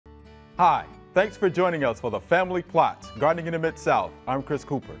Hi, thanks for joining us for the Family Plot, Gardening in the Mid-South. I'm Chris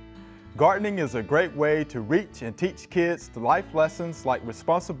Cooper. Gardening is a great way to reach and teach kids the life lessons like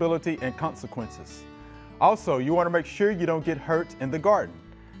responsibility and consequences. Also, you want to make sure you don't get hurt in the garden.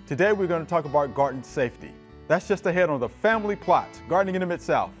 Today we're going to talk about garden safety. That's just ahead on the Family Plot, Gardening in the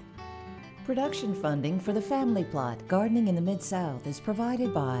Mid-South. Production funding for the Family Plot, Gardening in the Mid-South is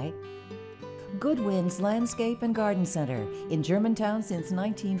provided by Goodwin's Landscape and Garden Center in Germantown since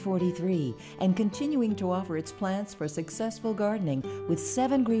 1943 and continuing to offer its plants for successful gardening with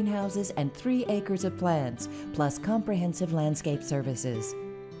 7 greenhouses and 3 acres of plants, plus comprehensive landscape services.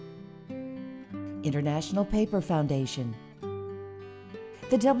 International Paper Foundation,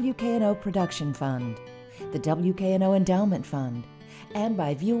 the WKNO Production Fund, the WKNO Endowment Fund, and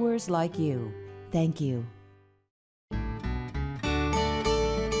by viewers like you. Thank you.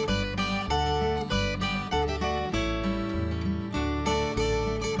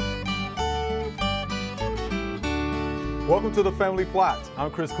 Welcome to the Family Plot. I'm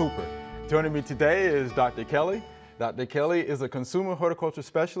Chris Cooper. Joining me today is Dr. Kelly. Dr. Kelly is a consumer horticulture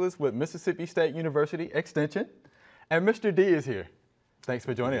specialist with Mississippi State University Extension. And Mr. D is here. Thanks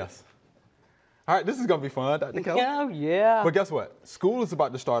for joining us. All right, this is going to be fun, Dr. Kelly. Oh, yeah. But guess what? School is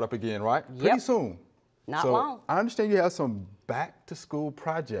about to start up again, right? Yep. Pretty soon. Not long. I understand you have some back-to-school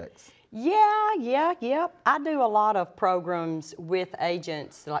projects. Yeah. I do a lot of programs with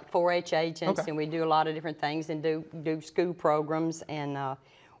agents, like 4-H agents, Okay. and we do a lot of different things and do school programs and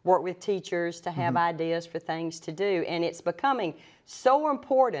work with teachers to have ideas for things to do. And it's becoming so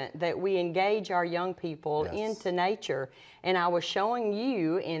important that we engage our young people into nature. And I was showing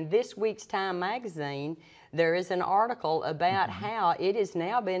you in this week's Time magazine, there is an article about how it has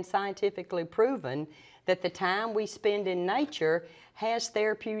now been scientifically proven that the time we spend in nature has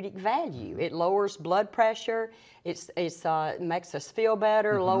therapeutic value. It lowers blood pressure, it makes us feel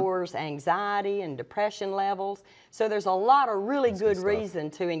better, lowers anxiety and depression levels. So there's a lot of really good reason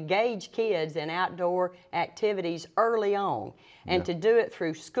to engage kids in outdoor activities early on. And to do it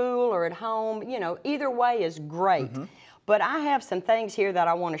through school or at home, you know, either way is great. But I have some things here that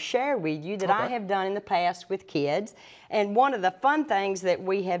I want to share with you that I have done in the past with kids. And one of the fun things that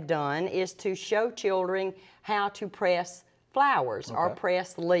we have done is to show children how to press flowers or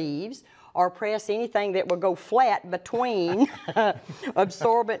press leaves or press anything that will go flat between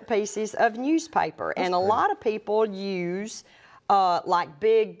absorbent pieces of newspaper. And a lot of people use like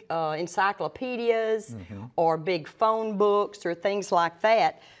big encyclopedias or big phone books or things like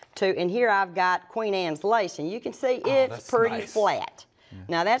that. And here I've got Queen Anne's lace, and you can see it's pretty flat.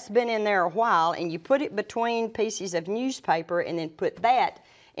 Now that's been in there a while, and you put it between pieces of newspaper and then put that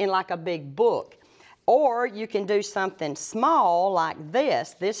in like a big book. Or you can do something small like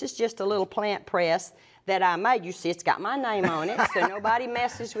this. This is just a little plant press that I made. You see it's got my name on it, so nobody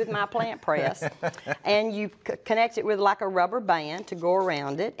messes with my plant press. And you connect it with like a rubber band to go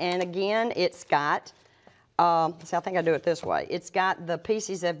around it. And again, it's got so I think I do it this way. It's got the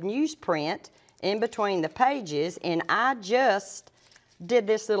pieces of newsprint in between the pages, and I just did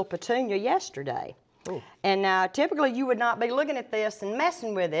this little petunia yesterday. Ooh. And now typically you would not be looking at this and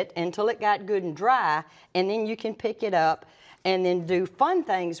messing with it until it got good and dry, and then you can pick it up and then do fun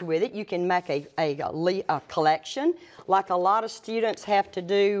things with it. You can make a collection, like a lot of students have to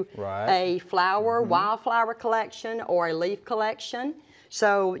do a flower, wildflower collection or a leaf collection.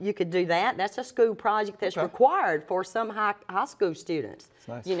 So you could do that. That's a school project that's required for some high school students,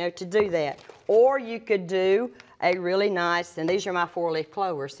 you know, to do that. Or you could do a really nice, and these are my 4-leaf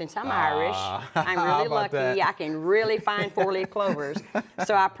clovers. Since I'm Irish, I'm really lucky. I can really find 4-leaf clovers.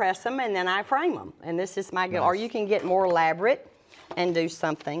 So I press them and then I frame them. And this is my Or you can get more elaborate and do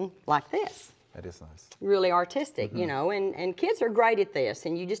something like this. That is nice. Really artistic, you know, and kids are great at this.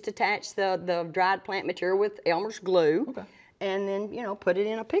 And you just attach the dried plant material with Elmer's glue. And then, you know, put it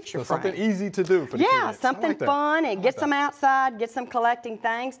in a picture frame. Something easy to do for the kids. Yeah, something fun, and get some outside, get some collecting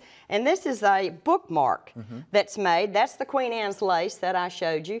things. And this is a bookmark that's made. That's the Queen Anne's lace that I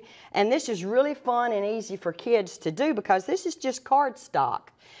showed you. And this is really fun and easy for kids to do because this is just cardstock.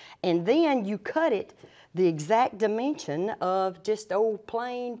 And then you cut it the exact dimension of just old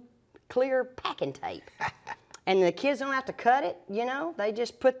plain clear packing tape. And the kids don't have to cut it, you know. They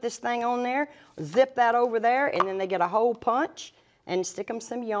just put this thing on there, zip that over there, and then they get a hole punch and stick them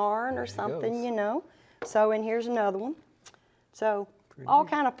some yarn or something, you know. So, and here's another one. So, all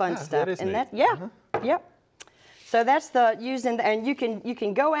kind of fun stuff. And that, yep. So that's the and you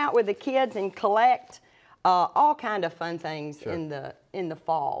can go out with the kids and collect all kind of fun things in the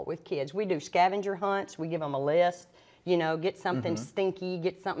fall with kids. We do scavenger hunts. We give them a list. You know, get something stinky,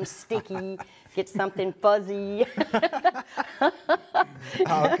 get something sticky, get something fuzzy.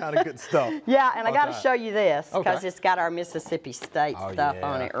 All kind of good stuff. Yeah, and I got to show you this because Okay. it's got our Mississippi State stuff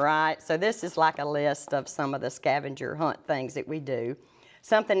on it, right? So this is like a list of some of the scavenger hunt things that we do.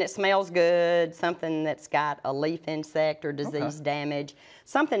 Something that smells good, something that's got a leaf insect or disease damage,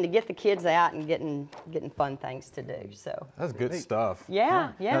 something to get the kids out and getting fun things to do. So That's good stuff.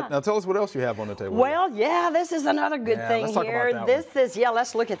 yeah, yeah. Now tell us what else you have on the table. Well, yeah, this is another good thing let's talk here. about that This is,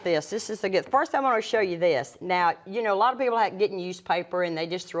 let's look at this. This is the good. First, I want to show you this. Now, you know, a lot of people like getting newspaper and they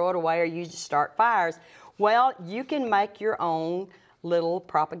just throw it away or use it to start fires. Well, you can make your own little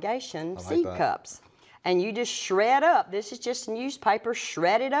propagation seed cups. And you just shred up. This is just newspaper,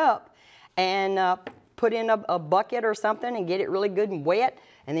 shred it up, and put in a bucket or something and get it really good and wet.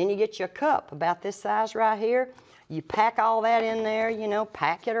 And then you get your cup about this size right here. You pack all that in there, you know,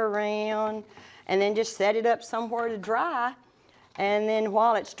 pack it around, and then just set it up somewhere to dry. And then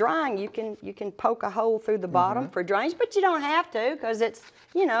while it's drying, you can poke a hole through the bottom for drainage, but you don't have to because it's,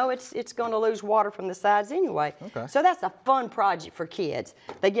 you know, it's going to lose water from the sides anyway. Okay. So that's a fun project for kids.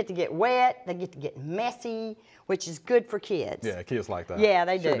 They get to get wet, they get to get messy, which is good for kids. Yeah, kids like that. Yeah,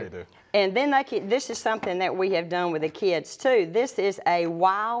 they do. Sure they do. And then this is something that we have done with the kids too. This is a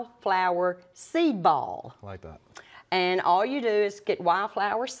wildflower seed ball. I like that. And all you do is get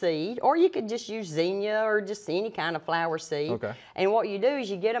wildflower seed, or you could just use zinnia or just any kind of flower seed. Okay. And what you do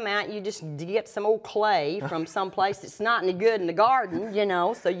is you get them out, you just get some old clay from some place that's not any good in the garden, you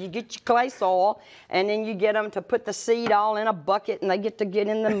know, so you get your clay soil, and then you get them to put the seed all in a bucket, and they get to get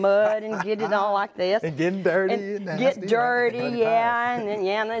in the mud and get it all like this. And getting dirty and nasty. Get dirty, and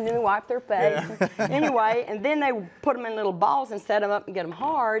then they wipe their face. Anyway, and then they put them in little balls and set them up and get them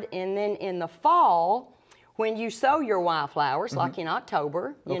hard, and then in the fall, when you sow your wildflowers, like in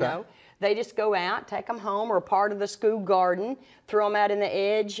October, you know, they just go out, take them home, or part of the school garden, throw them out in the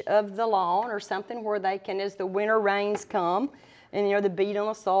edge of the lawn or something where they can, as the winter rains come, and you know, they beat on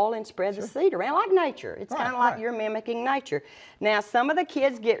the soil and spread the seed around like nature. It's kind of like you're mimicking nature. Now, some of the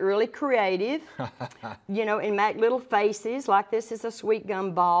kids get really creative, you know, and make little faces. Like this is a sweet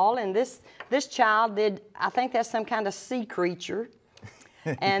gum ball, and this child did, I think that's some kind of sea creature.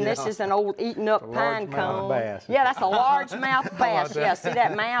 And this is an old eaten up pine cone. Bass. Yeah, that's a largemouth bass. Yeah, see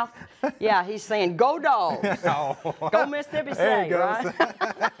that mouth? Yeah, he's saying, "Go dogs, go Mississippi State,"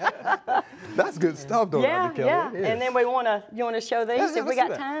 right? That's good stuff, though, Yeah, Dr. Kelly. yeah. It is. And then you want to show these if we let's do got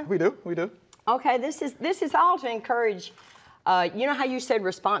that. time? We do. Okay, this is all to encourage. You know how you said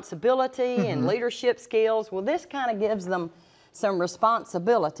responsibility and leadership skills? Well, this kind of gives them some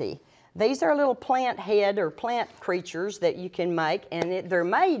responsibility. These are little plant head or plant creatures that you can make, and they're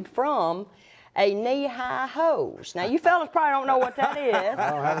made from a knee-high hose. Now, you fellas probably don't know what that is. I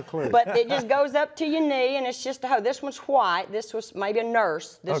don't have a clue. But it just goes up to your knee, and it's just a hose. This one's white. This was maybe a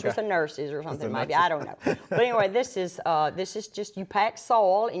nurse. This was a nurse's or something, maybe. I don't know. But anyway, this is just you pack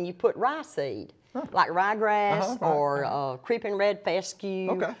soil and you put rye seed, like ryegrass or creeping red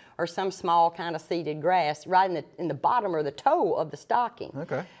fescue or some small kind of seeded grass right in the bottom or the toe of the stocking.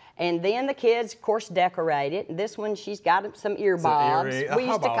 Okay. And then the kids, of course, decorate it. This one, she's got some ear bobs.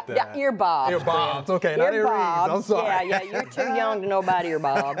 How about that? Yeah, ear bobs. Ear bobs, okay, not earrings, I'm sorry. Yeah, you're too young to know about ear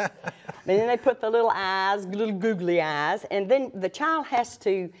bobs. And then they put the little eyes, little googly eyes, and then the child has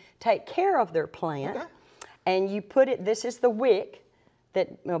to take care of their plant. Okay. And you put it, this is the wick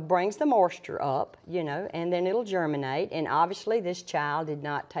that brings the moisture up, you know, and then it'll germinate. And obviously this child did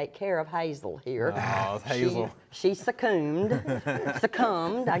not take care of Hazel here. Oh, Hazel. She succumbed,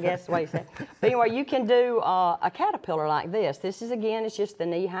 I guess the way you say it. But anyway, you can do a caterpillar like this. This is, again, it's just the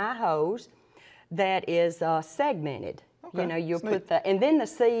knee-high hose that is segmented. Okay. You know, you'll put the, and then the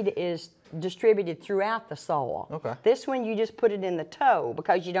seed is distributed throughout the soil. Okay. This one, you just put it in the toe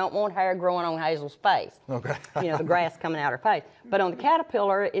because you don't want hair growing on Hazel's face. Okay. You know, the grass coming out her face. But on the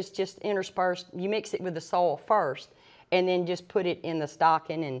caterpillar, it's just interspersed. You mix it with the soil first, and then just put it in the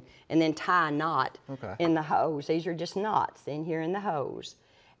stocking and then tie a knot in the hose. These are just knots in here in the hose.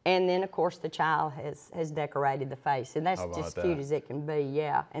 And then, of course, the child has decorated the face. And that's just cute as it can be,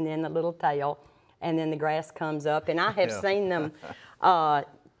 yeah. And then the little tail, and then the grass comes up. And I have seen them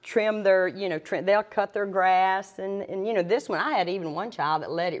trim their, you know, they'll cut their grass. And, you know, this one, I had even one child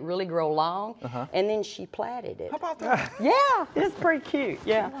that let it really grow long, and then she platted it. How about that? Yeah, it's pretty cute,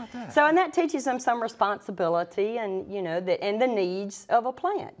 yeah. So, and that teaches them some responsibility and, you know, and the needs of a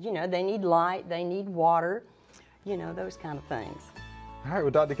plant. You know, they need light, they need water, you know, those kind of things. All right, well,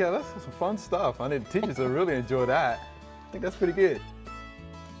 Dr. Kelly, that's some fun stuff. I know the teachers will really enjoy that. I think that's pretty good.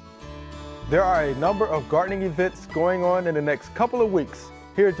 There are a number of gardening events going on in the next couple of weeks.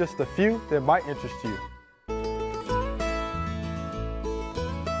 Here are just a few that might interest you.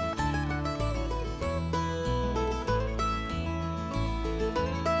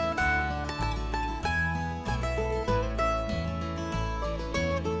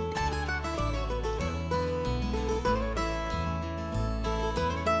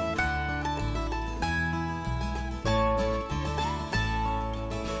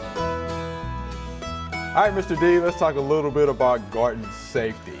 All right, Mr. D, let's talk a little bit about garden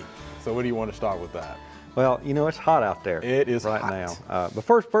safety. So where do you want to start with that? Well, you know, it's hot out there. It is right hot. now. But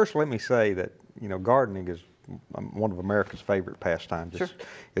first, let me say that, you know, gardening is one of America's favorite pastimes. Sure.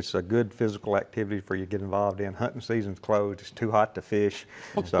 It's a good physical activity for you to get involved in. Hunting season's closed. It's too hot to fish.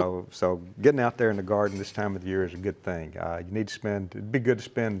 so getting out there in the garden this time of the year is a good thing. You need to it'd be good to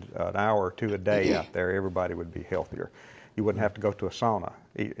spend an hour or two a day out there. Everybody would be healthier. You wouldn't have to go to a sauna.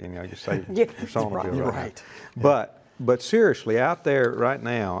 You know, you save your sauna bill. Right. But seriously, out there right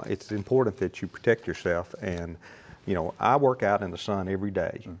now, it's important that you protect yourself. And, you know, I work out in the sun every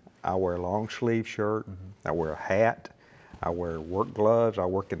day. I wear a long sleeve shirt. I wear a hat. I wear work gloves. I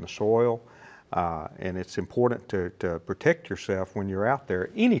work in the soil. And it's important to protect yourself when you're out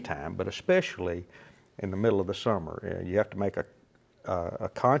there anytime, but especially in the middle of the summer. You have to make a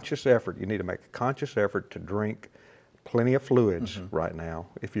conscious effort. You need to make a conscious effort to drink plenty of fluids right now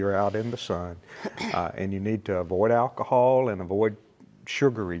if you're out in the sun, and you need to avoid alcohol and avoid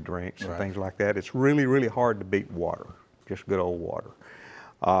sugary drinks and things like that. It's really, really hard to beat water, just good old water.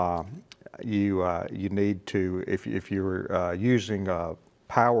 You need to, if you're using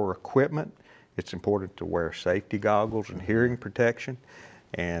power equipment, it's important to wear safety goggles and hearing protection.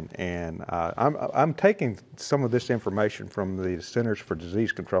 And I'm taking some of this information from the Centers for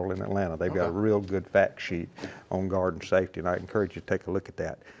Disease Control in Atlanta. They've got a real good fact sheet on garden safety, and I encourage you to take a look at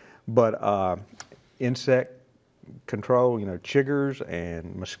that. But insect control, you know, chiggers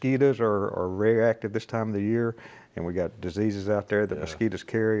and mosquitoes are very active this time of the year, and we got diseases out there that mosquitoes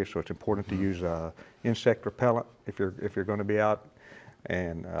carry, so it's important to use insect repellent if you're going to be out,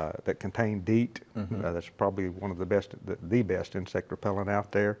 and that contain DEET. That's probably one of the best insect repellent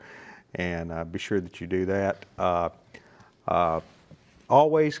out there, and be sure that you do that.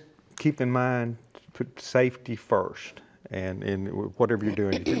 Always keep in mind, put safety first, and in whatever you're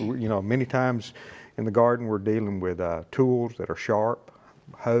doing. You know, many times in the garden we're dealing with tools that are sharp,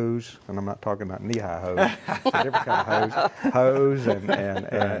 hose, and I'm not talking about knee-high hose, it's a different kind of hose,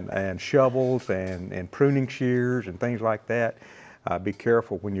 and shovels and pruning shears and things like that. Be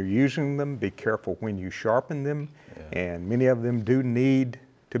careful when you're using them. Be careful when you sharpen them. And many of them do need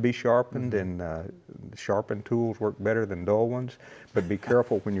to be sharpened, and sharpened tools work better than dull ones. But be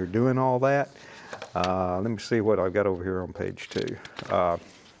careful when you're doing all that. Let me see what I've got over here on page 2.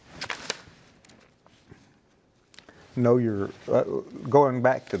 Know your, going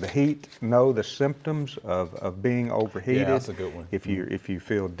back to the heat, know the symptoms of being overheated. Yeah, that's a good one. If you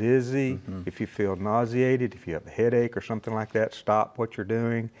feel dizzy, if you feel nauseated, if you have a headache or something like that, stop what you're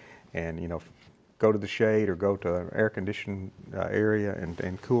doing and, you know, go to the shade or go to an air-conditioned area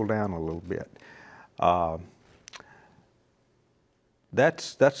and cool down a little bit.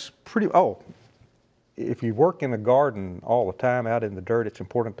 That's pretty, if you work in a garden all the time out in the dirt, it's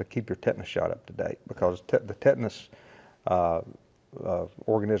important to keep your tetanus shot up to date, because the tetanus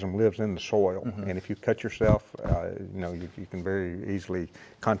organism lives in the soil, and if you cut yourself, you know, you can very easily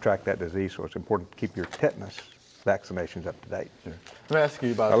contract that disease. So it's important to keep your tetanus vaccinations up to date. Sure. Let me ask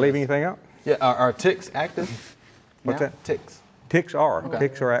you about. Did I leave anything out? Yeah, are ticks active? What's that? Ticks. Ticks are. Okay.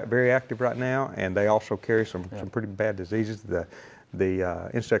 Ticks are very active right now, and they also carry some pretty bad diseases. The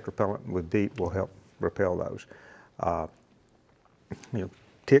insect repellent with DEET will help repel those. You know,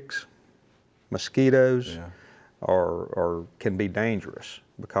 ticks, mosquitoes can be dangerous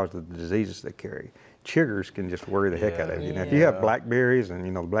because of the diseases they carry. Chiggers can just worry the heck out of you. Now, if you have blackberries, and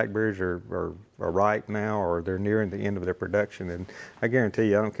you know the blackberries are ripe now, or they're nearing the end of their production, and I guarantee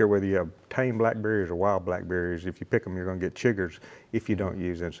you, I don't care whether you have tame blackberries or wild blackberries, if you pick them, you're going to get chiggers if you don't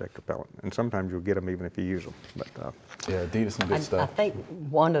use insect repellent. And sometimes you'll get them even if you use them. But yeah, DEET is some good stuff. I think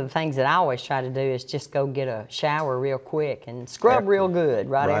one of the things that I always try to do is just go get a shower real quick and scrub real good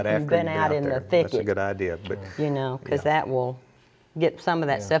right after you've been out in the thicket. That's a good idea. But you know, because that will get some of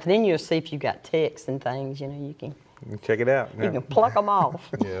that stuff. Then you'll see if you've got ticks and things. You know, you can check it out. You can pluck them off.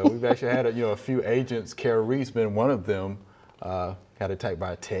 Yeah, we've actually had a few agents. Kara Reed's been one of them. Got attacked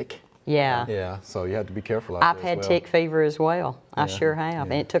by a tick. Yeah. Yeah, so you have to be careful out I've there as had tick fever as well. I sure have. Yeah.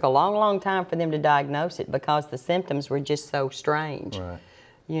 And it took a long, long time for them to diagnose it because the symptoms were just so strange. Right.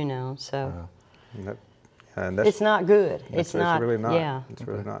 You know, so and it's not good. It's not. Really not. Yeah. It's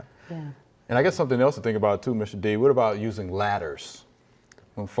really not. Yeah. And I guess something else to think about too, Mr. D. What about using ladders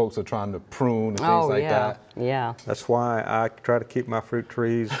when folks are trying to prune and things like that? Yeah. That's why I try to keep my fruit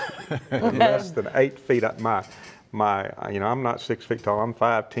trees less than 8 feet up. You know, I'm not 6 feet tall. I'm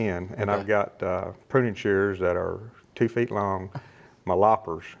 5'10", and I've got pruning shears that are 2 feet long, my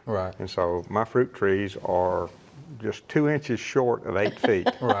loppers. Right. And so my fruit trees are just 2 inches short of 8 feet.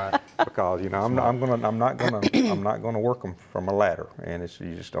 Right. Because, you know, I'm not gonna work them from a ladder, and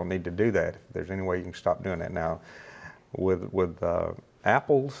you just don't need to do that. If there's any way you can stop doing that now, with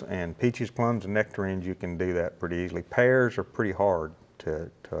apples and peaches, plums, and nectarines, you can do that pretty easily. Pears are pretty hard to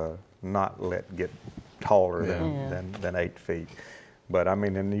not let get taller than 8 feet. But I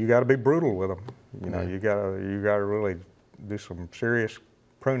mean, and you got to be brutal with them. You know, you gotta really do some serious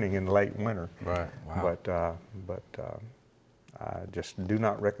pruning in the late winter. Right. Wow. But I just do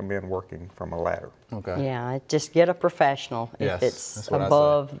not recommend working from a ladder. Okay. Yeah, just get a professional if it's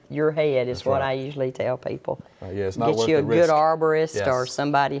above your head is what I usually tell people. Yeah, it's not Get worth you a the risk. good arborist or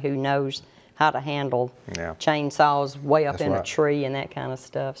somebody who knows how to handle chainsaws way up in a tree and that kind of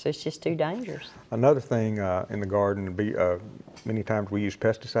stuff. So it's just too dangerous. Another thing in the garden, many times we use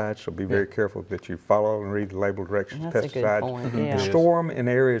pesticides, so be very careful that you follow and read the label directions. That's Pesticides. a good point. Yeah. Store them in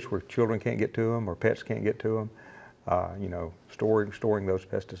areas where children can't get to them or pets can't get to them. You know, storing those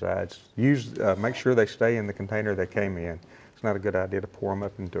pesticides. Make sure they stay in the container they came in. It's not a good idea to pour them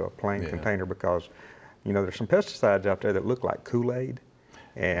up into a plain container because, you know, there's some pesticides out there that look like Kool-Aid,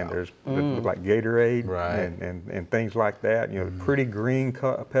 and that look like Gatorade, and things like that. You know, the pretty green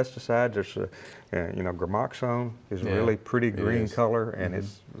pesticides. There's, you know, Gramoxone is a really pretty green color, and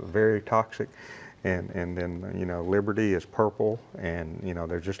it's very toxic. And then, you know, Liberty is purple, and, you know,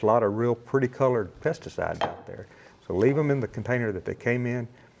 there's just a lot of real pretty colored pesticides out there. So leave them in the container that they came in,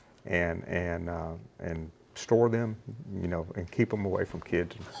 and store them, you know, and keep them away from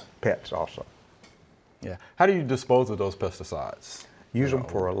kids and pets also. Yeah. How do you dispose of those pesticides? Use them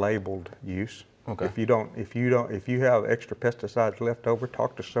for a labeled use. Okay. If you have extra pesticides left over,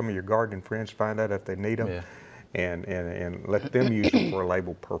 talk to some of your gardening friends, find out if they need them. Yeah. And let them use it for a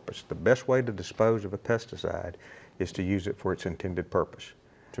labeled purpose. The best way to dispose of a pesticide is to use it for its intended purpose.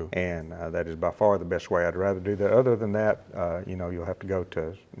 True. And that is by far the best way. I'd rather do that. Other than that, you know, you'll have to go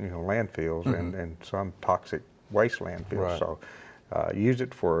to, you know, landfills and some toxic waste landfills. Right. So use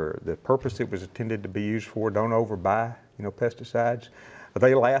it for the purpose it was intended to be used for. Don't overbuy, you know, pesticides.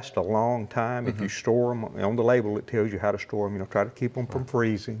 They last a long time if you store them. On the label it tells you how to store them. You know, try to keep them from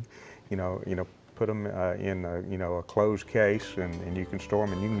freezing. You know, put them in a closed case, and you can store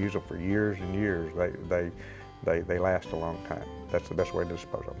them, and you can use them for years and years. They last a long time. That's the best way to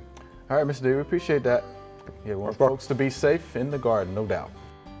dispose of them. All right, Mr. D, we appreciate that. Yeah, we want folks to be safe in the garden, no doubt.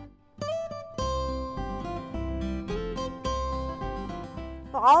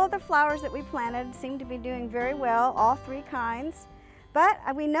 Well, all of the flowers that we planted seem to be doing very well, all 3 kinds. But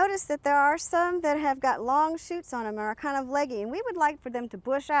we noticed that there are some that have got long shoots on them and are kind of leggy, and we would like for them to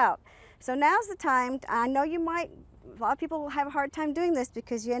bush out. So now's the time. I know a lot of people will have a hard time doing this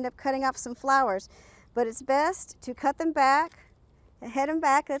because you end up cutting off some flowers, but it's best to cut them back, head them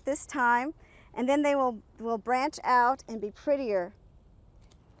back at this time, and then they will branch out and be prettier.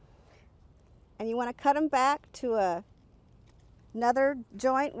 And you want to cut them back to another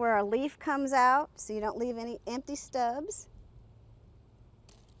joint where a leaf comes out so you don't leave any empty stubs.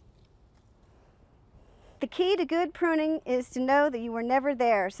 The key to good pruning is to know that you were never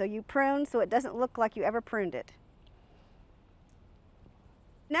there, so you prune so it doesn't look like you ever pruned it.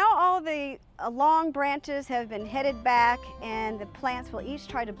 Now all the long branches have been headed back, and the plants will each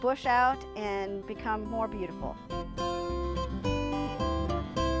try to bush out and become more beautiful.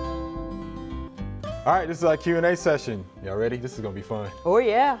 All right, this is our Q&A session. Y'all ready? This is gonna be fun. Oh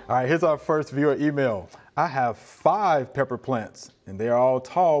yeah. All right, here's our first viewer email. I have 5 pepper plants, and they are all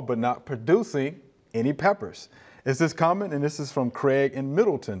tall but not producing any peppers. Is this common? And this is from Craig in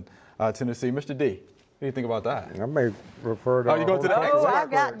Middleton, Tennessee. Mr. D, what do you think about that? I may refer to. Oh, you go to the next one?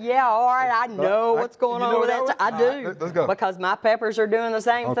 All right, I know what's going on with that. I do. Let's go. Because my peppers are doing the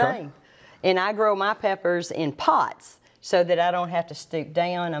same thing. And I grow my peppers in pots so that I don't have to stoop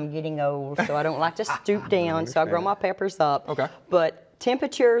down. I'm getting old, so I don't like to stoop down, so I grow my peppers up. Okay. But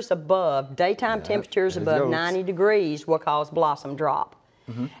temperatures above, daytime temperatures above 90 degrees will cause blossom drop.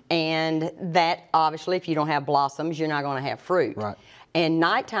 And that, obviously, if you don't have blossoms, you're not going to have fruit. Right. And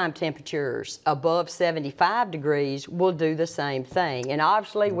nighttime temperatures above 75 degrees will do the same thing. And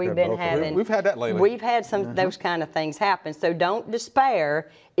obviously, we've had that lately. We've had some those kind of things happen. So don't despair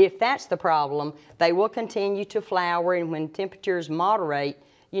if that's the problem. They will continue to flower, and when temperatures moderate,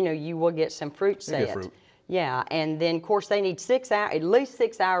 you know, you will get some fruit set. Get fruit. Yeah, and then of course they need 6 hours, at least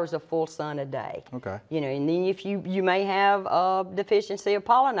 6 hours of full sun a day. Okay. You know, and then if you may have a deficiency of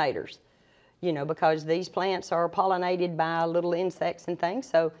pollinators, you know, because these plants are pollinated by little insects and things.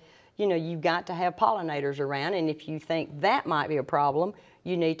 So, you know, you've got to have pollinators around, and if you think that might be a problem,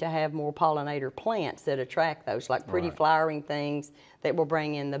 you need to have more pollinator plants that attract those, like pretty flowering things that will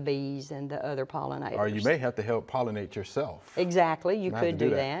bring in the bees and the other pollinators. Or you may have to help pollinate yourself. Exactly, you could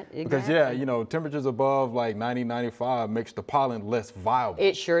do that. Exactly. Because yeah, you know, temperatures above like 90, 95 makes the pollen less viable.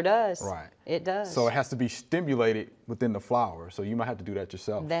 It sure does. Right. It does. So it has to be stimulated within the flower. So you might have to do that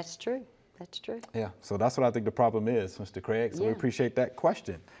yourself. That's true. That's true. Yeah, so that's what I think the problem is, Mr. Craig. So we appreciate that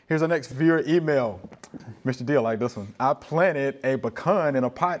question. Here's our next viewer email. Mr. D, I like this one. I planted a pecan in a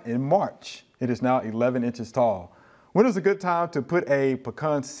pot in March. It is now 11 inches tall. When is a good time to put a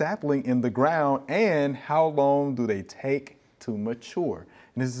pecan sapling in the ground, and how long do they take to mature?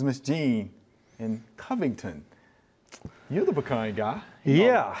 And this is Miss Jean in Covington. You're the pecan guy.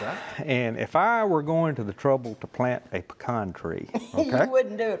 Yeah, and if I were going to the trouble to plant a pecan tree, You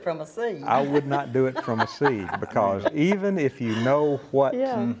wouldn't do it from a seed. I would not do it from a seed, because even if you know what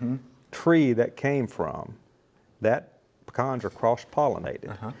tree that came from, that pecans are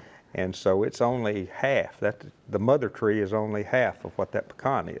cross-pollinated. And so it's only half. The mother tree is only half of what that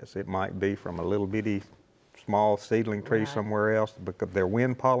pecan is. It might be from a little bitty small seedling tree somewhere else, because they're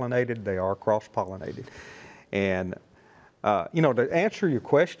wind-pollinated, they are cross-pollinated. And you know, to answer your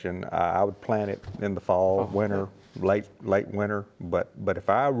question, I would plant it in the fall, winter, late winter. But if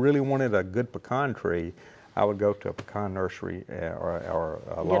I really wanted a good pecan tree, I would go to a pecan nursery or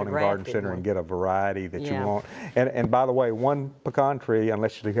a lawn and garden center and get a variety that you want. And by the way, one pecan tree,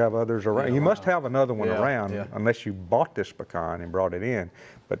 unless you have others around, you must have another one around unless you bought this pecan and brought it in.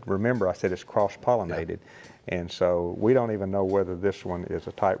 But remember, I said it's cross-pollinated. And so we don't even know whether this one is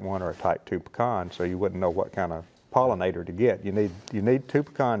a type 1 or a type 2 pecan, so you wouldn't know what kind of pollinator to get. You need 2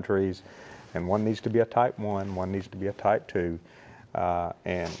 pecan trees, and one needs to be a type 1, one needs to be a type 2,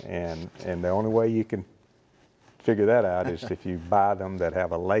 and the only way you can figure that out is if you buy them that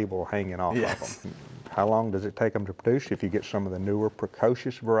have a label hanging off of them. How long does it take them to produce? If you get some of the newer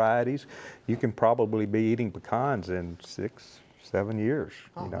precocious varieties, you can probably be eating pecans in 6, 7 years,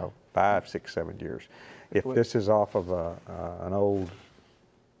 you know, 5, 6, 7 years. If this is off of an old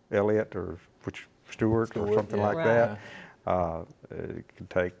Elliott or Stewart or something like that, it could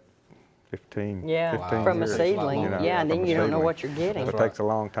take 15 from years, a seedling, you know, and then you don't know what you're getting. It takes a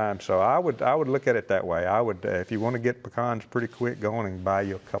long time. So I would look at it that way. I would, if you want to get pecans pretty quick going, and buy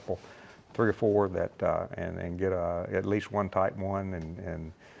you a couple, 3 or 4 that, and get at least one type 1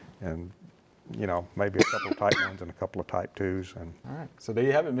 and you know, maybe a couple of type 1s and a couple of type 2s. And all right, so there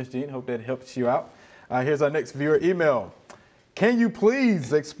you have it, Miss Jean. Hope that helps you out. Here's our next viewer email. Can you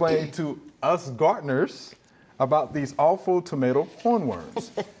please explain to us gardeners about these awful tomato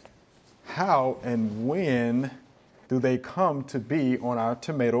hornworms? How and when do they come to be on our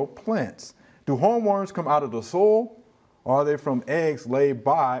tomato plants? Do hornworms come out of the soil, or are they from eggs laid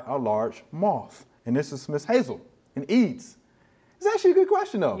by a large moth? And this is Miss Hazel in Eads. It's actually a good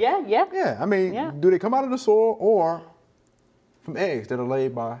question, though. Yeah, I mean, do they come out of the soil or from eggs that are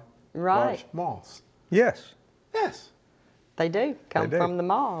laid by large moths? Yes. Yes. They do come from the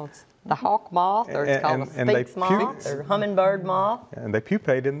moths. The hawk moth, or it's called a sphinx moth, or hummingbird moth. And they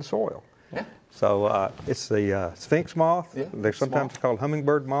pupate in the soil. So it's the sphinx moth. They're sometimes called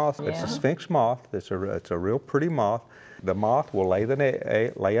hummingbird moth. It's a sphinx moth. It's a real pretty moth. The moth will lay an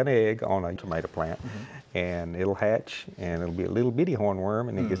egg on a tomato plant, and it'll hatch, and it'll be a little bitty hornworm,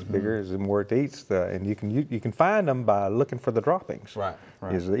 and it gets bigger as the more it eats. And you can find them by looking for the droppings. Right.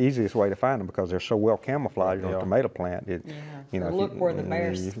 Is the easiest way to find them, because they're so well camouflaged on a tomato plant. You know, look where the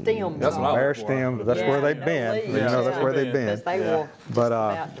bare stems. That's are. bare stems. That's where they've been. You know, that's where they've been. Because they will just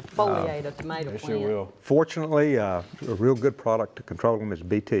about defoliate a tomato plant. They sure will. Fortunately, a real good product to control them is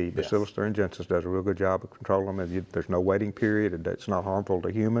BT. Bacillus thuringiensis does a real good job of controlling them. There's no waiting period. It's not harmful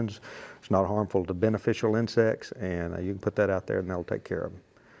to humans. It's not harmful to beneficial insects, and you can put that out there and they'll take care of them.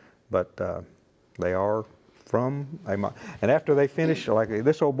 But they are from a moth. And after they finish, like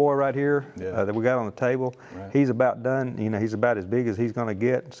this old boy right here that we got on the table, he's about done. You know, he's about as big as he's going to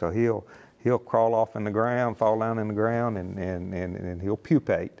get. So he'll crawl off in the ground, fall down in the ground, and he'll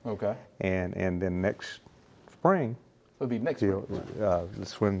pupate. Okay. And then next spring, it'll be next spring.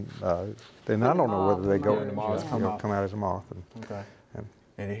 That's when. Then I don't know whether they go come out as a moth.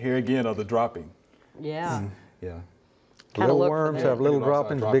 And here again are the dropping. Yeah. Little worms have little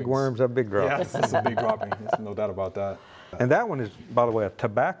droppings, big worms have big droppings. Yeah, that's a big dropping. There's no doubt about that. And that one is, by the way, a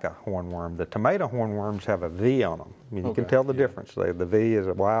tobacco hornworm. The tomato hornworms have a V on them. I mean, you can tell the difference. The V is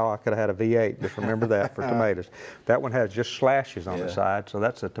wow, I could have had a V8. Just remember that for tomatoes. That one has just slashes on the side, so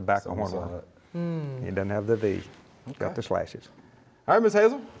that's a tobacco hornworm. It doesn't have the V. It's got the slashes. All right, Miss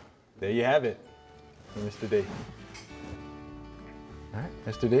Hazel, there you have it, Mr. D. All right,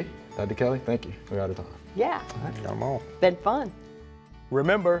 Mr. D. Dr. Kelly, thank you. We're out of time. Yeah, Come on. been fun.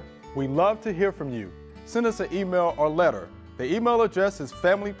 Remember, we love to hear from you. Send us an email or letter. The email address is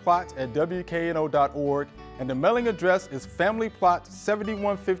familyplot@wkno.org, and the mailing address is Family Plot,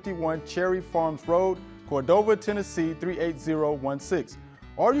 7151 Cherry Farms Road, Cordova, Tennessee 38016.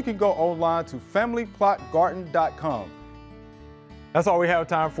 Or you can go online to familyplotgarden.com. That's all we have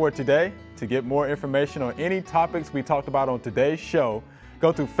time for today. To get more information on any topics we talked about on today's show,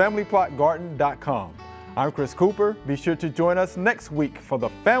 go to familyplotgarden.com. I'm Chris Cooper. Be sure to join us next week for the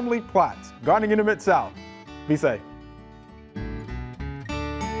Family Plot, Gardening in the Mid-South. Be safe.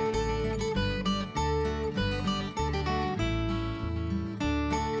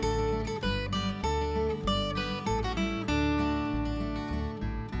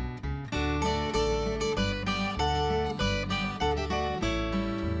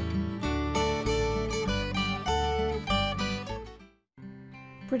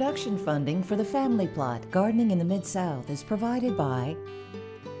 Production funding for the Family Plot, Gardening in the Mid-South is provided by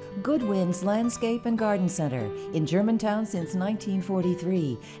Good Winds Landscape and Garden Center in Germantown since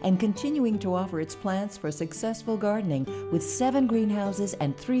 1943 and continuing to offer its plants for successful gardening with 7 greenhouses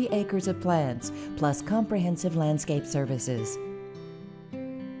and 3 acres of plants, plus comprehensive landscape services.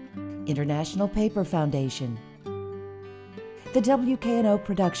 International Paper Foundation, the WKNO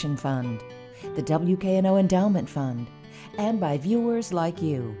Production Fund, the WKNO Endowment Fund, and by viewers like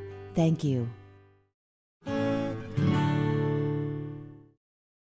you. Thank you.